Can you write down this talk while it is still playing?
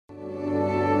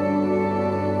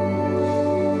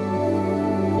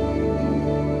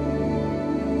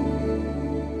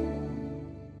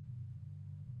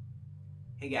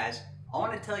guys, I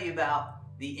want to tell you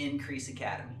about the Increase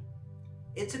Academy.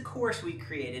 It's a course we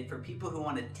created for people who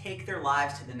want to take their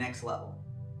lives to the next level.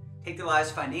 Take their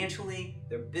lives financially,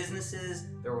 their businesses,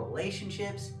 their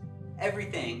relationships,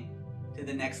 everything to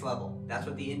the next level. That's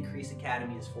what the Increase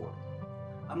Academy is for.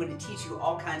 I'm going to teach you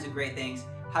all kinds of great things,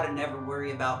 how to never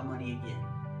worry about money again,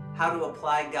 how to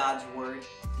apply God's Word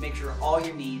to make sure all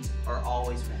your needs are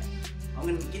always met. I'm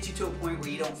going to get you to a point where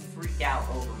you don't freak out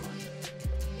over money.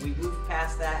 We move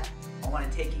past that. I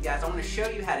want to take you guys, I want to show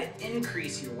you how to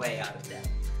increase your way out of debt.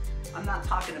 I'm not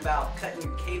talking about cutting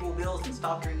your cable bills and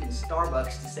stop drinking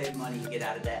Starbucks to save money and get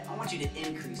out of debt. I want you to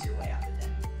increase your way out of debt.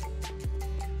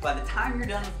 By the time you're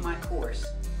done with my course,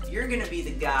 you're going to be the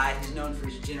guy who's known for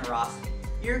his generosity.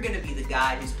 You're going to be the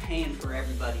guy who's paying for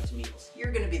everybody's meals.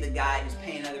 You're going to be the guy who's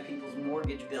paying other people's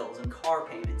mortgage bills and car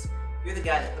payments. You're the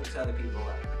guy that hooks other people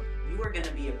up. You are going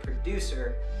to be a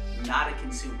producer, not a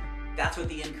consumer. That's what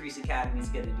the Increase Academy is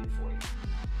going to do for you.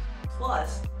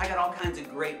 Plus, I got all kinds of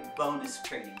great bonus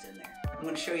trainings in there. I'm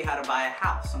going to show you how to buy a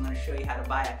house. I'm going to show you how to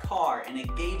buy a car, an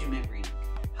engagement ring,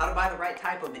 how to buy the right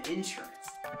type of insurance.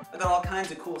 I got all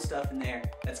kinds of cool stuff in there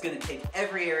that's going to take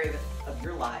every area of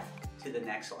your life to the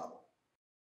next level.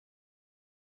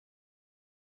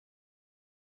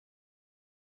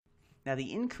 Now,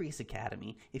 the Increase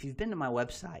Academy, if you've been to my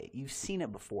website, you've seen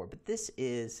it before, but this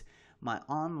is my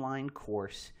online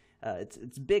course.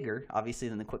 It's bigger, obviously,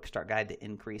 than the Quick Start Guide to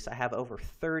Increase. I have over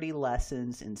 30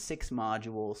 lessons in 6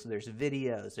 modules. There's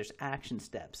videos, there's action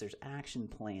steps, there's action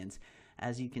plans.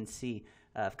 As you can see,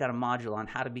 I've got a module on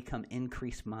how to become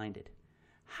increase-minded,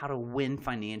 how to win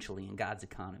financially in God's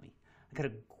economy. I've got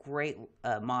a great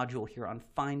module here on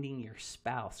finding your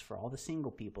spouse for all the single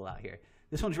people out here.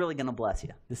 This one's really going to bless you.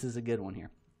 This is a good one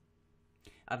here.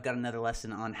 I've got another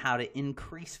lesson on how to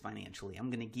increase financially. I'm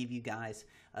going to give you guys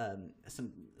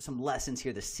some lessons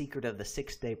here, the secret of the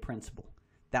 6-day principle.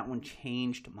 That one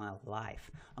changed my life.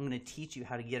 I'm going to teach you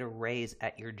how to get a raise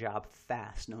at your job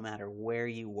fast, no matter where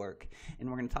you work. And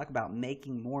we're going to talk about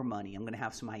making more money. I'm going to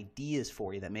have some ideas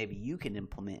for you that maybe you can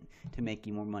implement to make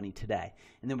you more money today.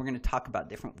 And then we're going to talk about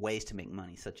different ways to make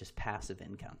money, such as passive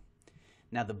income.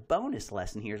 Now, the bonus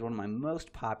lesson here is one of my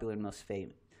most popular and most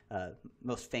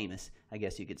famous, I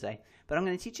guess you could say. But I'm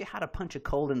going to teach you how to punch a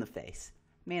cold in the face.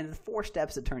 Man, the 4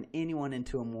 steps that turn anyone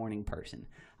into a morning person.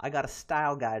 I got a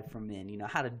style guide for men, you know,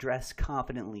 how to dress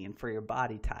confidently and for your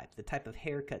body type, the type of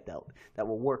haircut that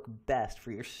will work best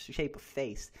for your shape of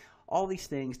face. All these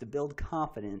things to build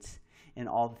confidence in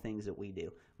all the things that we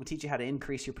do. We'll teach you how to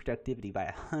increase your productivity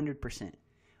by 100%.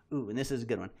 Ooh, and this is a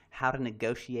good one, how to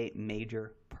negotiate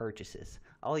major purchases.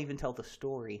 I'll even tell the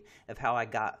story of how I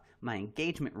got my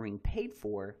engagement ring paid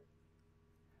for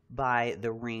by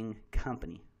the ring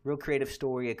company. Real creative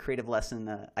story, a creative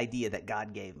lesson, idea that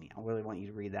God gave me. I really want you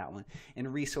to read that one.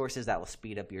 And resources that will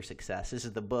speed up your success. This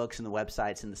is the books and the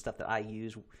websites and the stuff that I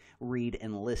use, read,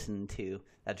 and listen to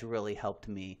that's really helped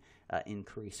me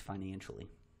increase financially.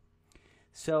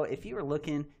 So if you are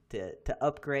looking to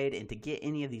upgrade and to get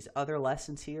any of these other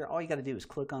lessons here, all you got to do is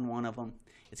click on one of them.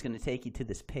 It's going to take you to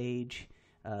this page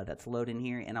that's loading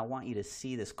here, and I want you to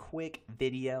see this quick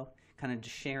video, kind of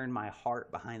just sharing my heart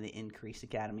behind the Increase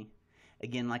Academy.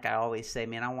 Again, like I always say,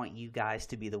 man, I want you guys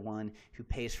to be the one who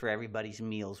pays for everybody's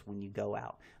meals when you go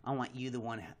out. I want you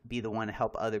to be the one to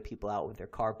help other people out with their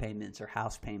car payments or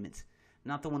house payments.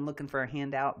 Not the one looking for a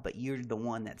handout, but you're the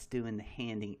one that's doing the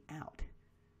handing out.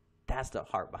 That's the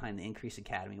heart behind the Increase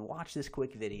Academy. Watch this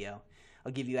quick video.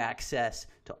 I'll give you access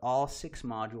to all 6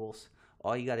 modules.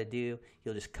 All you got to do,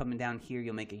 you'll just come down here,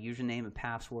 you'll make a username and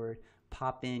password,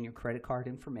 pop in your credit card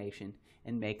information,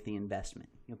 and make the investment.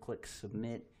 You'll click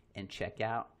submit and check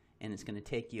out, and it's going to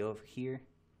take you over here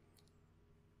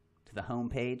to the home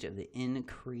page of the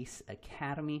Increase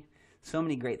Academy. So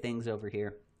many great things over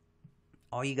here.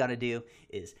 All you got to do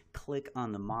is click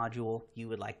on the module you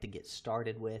would like to get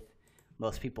started with.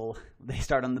 Most people, they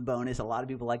start on the bonus. A lot of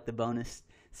people like the bonus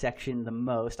section the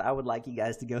most. I would like you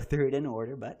guys to go through it in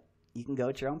order, but you can go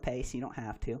at your own pace. You don't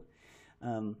have to.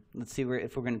 Let's see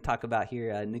if we're going to talk about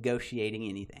here negotiating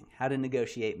anything, how to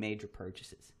negotiate major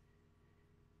purchases.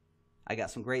 I got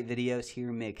some great videos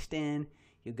here mixed in.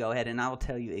 You go ahead and I will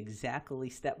tell you exactly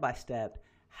step by step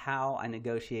how I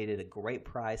negotiated a great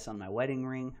price on my wedding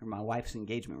ring, or my wife's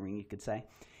engagement ring, you could say.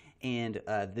 And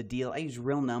the deal, I use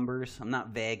real numbers. I'm not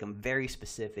vague. I'm very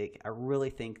specific. I really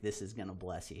think this is going to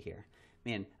bless you here.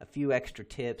 Man, a few extra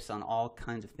tips on all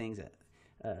kinds of things that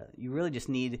you really just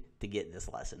need to get this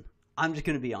lesson. I'm just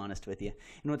going to be honest with you.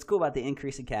 And what's cool about the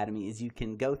Increase Academy is you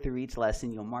can go through each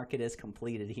lesson. You'll mark it as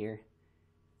completed here.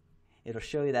 It'll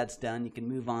show you that's done. You can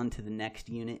move on to the next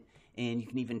unit, and you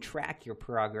can even track your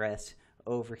progress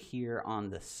over here on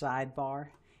the sidebar,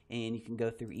 and you can go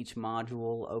through each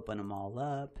module, open them all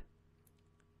up.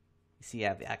 You see you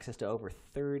have access to over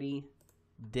 30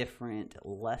 different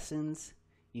lessons.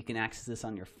 You can access this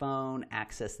on your phone,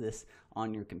 access this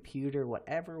on your computer,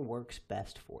 whatever works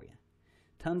best for you.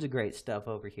 Tons of great stuff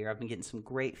over here. I've been getting some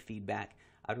great feedback.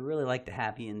 I'd really like to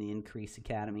have you in the Increase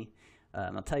Academy.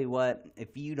 I'll tell you what,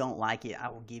 if you don't like it, I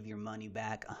will give your money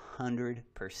back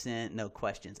 100%, no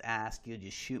questions asked. You'll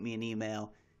just shoot me an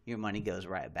email. Your money goes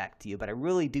right back to you. But I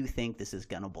really do think this is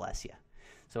going to bless you.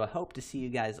 So I hope to see you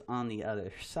guys on the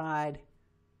other side.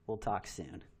 We'll talk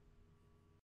soon.